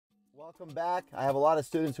Welcome back. I have a lot of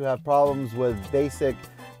students who have problems with basic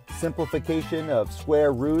simplification of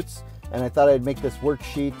square roots, and I thought I'd make this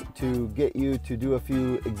worksheet to get you to do a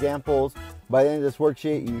few examples. By the end of this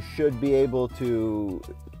worksheet, you should be able to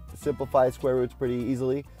simplify square roots pretty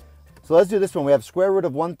easily. So let's do this one. We have square root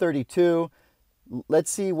of 132.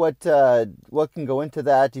 Let's see what can go into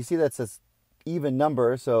that. You see that's an even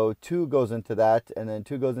number, so 2 goes into that, and then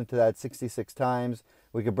 2 goes into that 66 times.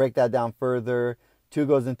 We could break that down further. 2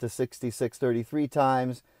 goes into 66 33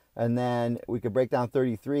 times, and then we could break down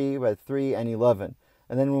 33 by 3 and 11.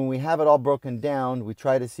 And then when we have it all broken down, we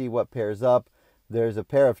try to see what pairs up. There's a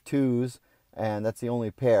pair of 2s, and that's the only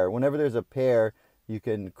pair. Whenever there's a pair, you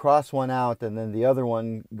can cross one out, and then the other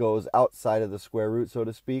one goes outside of the square root, so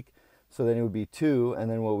to speak. So then it would be 2, and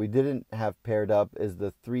then what we didn't have paired up is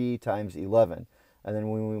the 3 times 11. And then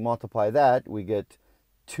when we multiply that, we get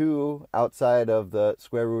 2 outside of the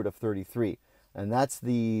square root of 33. And that's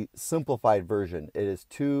the simplified version. It is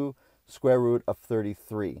 2 square root of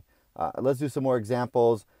 33. Let's do some more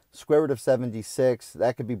examples. Square root of 76,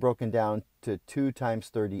 that could be broken down to 2 times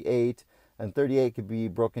 38. And 38 could be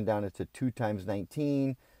broken down into 2 times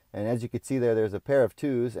 19. And as you can see there, there's a pair of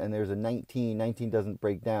 2s and there's a 19. 19 doesn't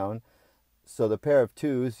break down. So the pair of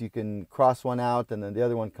 2s, you can cross one out and then the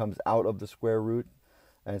other one comes out of the square root.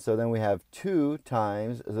 And so then we have 2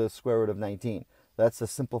 times the square root of 19. That's the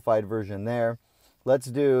simplified version there. Let's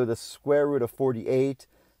do the square root of 48.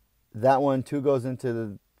 That one, 2 goes into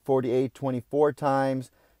the 48 24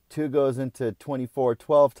 times. 2 goes into 24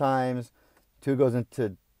 12 times. 2 goes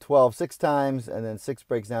into 12 6 times. And then 6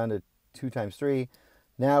 breaks down to 2 times 3.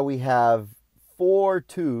 Now we have 4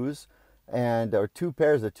 2s, or 2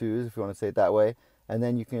 pairs of 2s, if you want to say it that way. And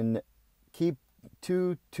then you can keep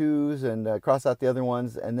 2 2s and cross out the other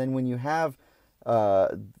ones. And then when you have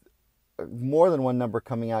more than one number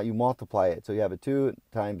coming out, you multiply it. So you have a 2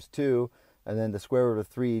 times 2, and then the square root of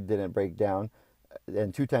 3 didn't break down,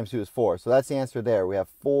 and 2 times 2 is 4. So that's the answer there. We have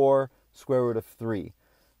 4 square root of 3.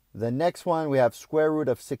 The next one, we have square root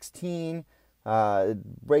of 16.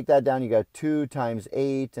 Break that down, you got 2 times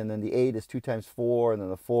 8, and then the 8 is 2 times 4, and then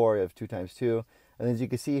the 4, you have 2 times 2. And as you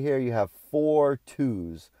can see here, you have 4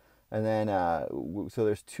 2s. And then, so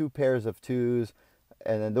there's 2 pairs of 2s,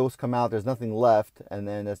 and then those come out, there's nothing left, and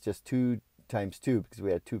then that's just 2 times 2 because we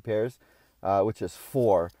had 2 pairs, which is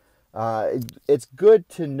 4. It's good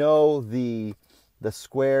to know the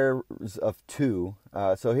squares of 2.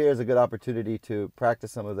 So here's a good opportunity to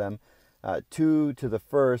practice some of them. 2 to the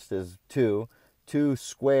first is 2. 2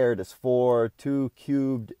 squared is 4. 2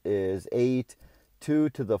 cubed is 8. 2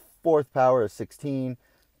 to the 4th power is 16.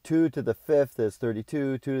 2 to the 5th is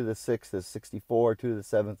 32, 2 to the 6th is 64, 2 to the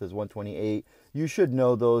 7th is 128. You should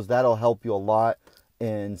know those. That'll help you a lot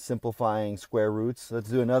in simplifying square roots. Let's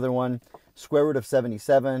do another one. Square root of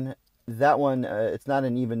 77. That one, it's not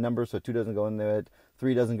an even number, so 2 doesn't go into it,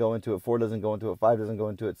 3 doesn't go into it, 4 doesn't go into it, 5 doesn't go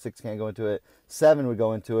into it, 6 can't go into it, 7 would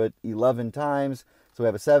go into it 11 times. So we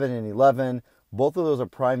have a 7 and 11. Both of those are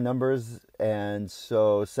prime numbers, and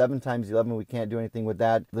so 7 times 11, we can't do anything with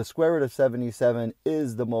that. The square root of 77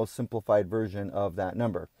 is the most simplified version of that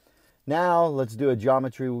number. Now, let's do a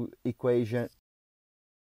geometry equation.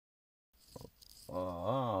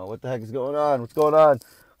 Oh, what the heck is going on? What's going on?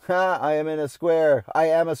 I am in a square. I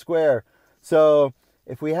am a square. So,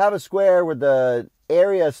 if we have a square where the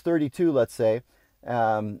area is 32, let's say,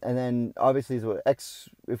 and then obviously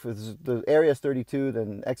if the area is 32,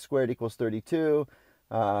 then x squared equals 32.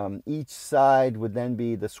 Each side would then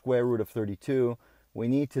be the square root of 32. We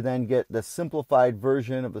need to then get the simplified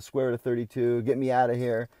version of the square root of 32. Get me out of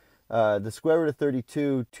here. The square root of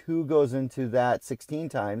 32, 2 goes into that 16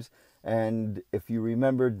 times. And if you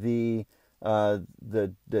remembered the 2,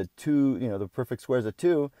 the perfect squares of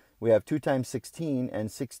 2, we have 2 times 16,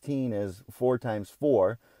 and 16 is 4 times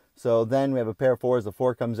 4. So then we have a pair of 4s, the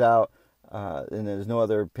 4 comes out, and there's no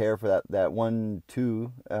other pair for that 1,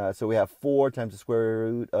 2. So we have 4 times the square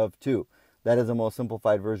root of 2. That is the most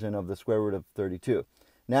simplified version of the square root of 32.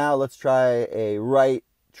 Now let's try a right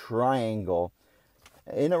triangle.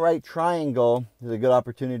 In a right triangle, there's a good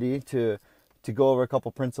opportunity to go over a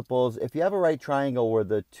couple principles. If you have a right triangle where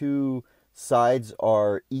the 2 sides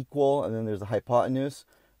are equal and then there's a hypotenuse,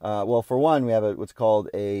 well, for one, we have what's called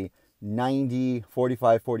a 90,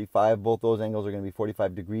 45, 45. Both those angles are going to be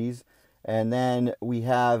 45 degrees. And then we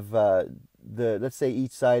have let's say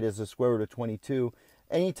each side is the square root of 22.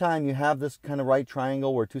 Anytime you have this kind of right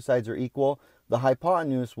triangle where 2 sides are equal, the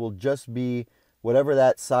hypotenuse will just be whatever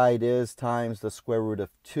that side is times the square root of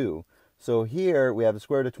 2. So here we have the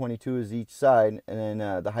square root of 22 is each side, and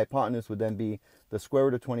then the hypotenuse would then be the square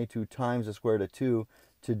root of 22 times the square root of 2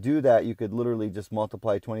 To do that, you could literally just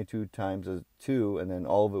multiply 22 times 2, and then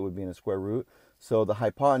all of it would be in a square root. So the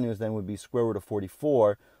hypotenuse then would be square root of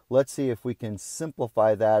 44. Let's see if we can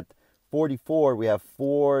simplify that. 44, we have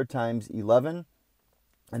 4 times 11.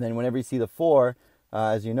 And then whenever you see the 4,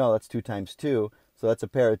 as you know, that's 2 times 2. So that's a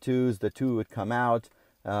pair of 2's. The 2 would come out.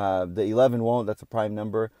 The 11 won't. That's a prime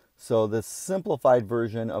number. So the simplified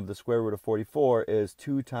version of the square root of 44 is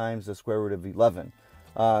 2 times the square root of 11.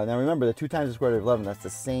 Now remember, the 2 times the square root of 11, that's the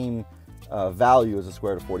same value as the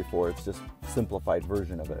square root of 44. It's just a simplified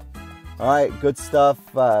version of it. All right, good stuff.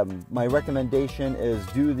 My recommendation is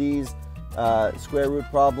do these square root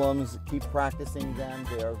problems. Keep practicing them.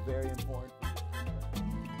 They are very important.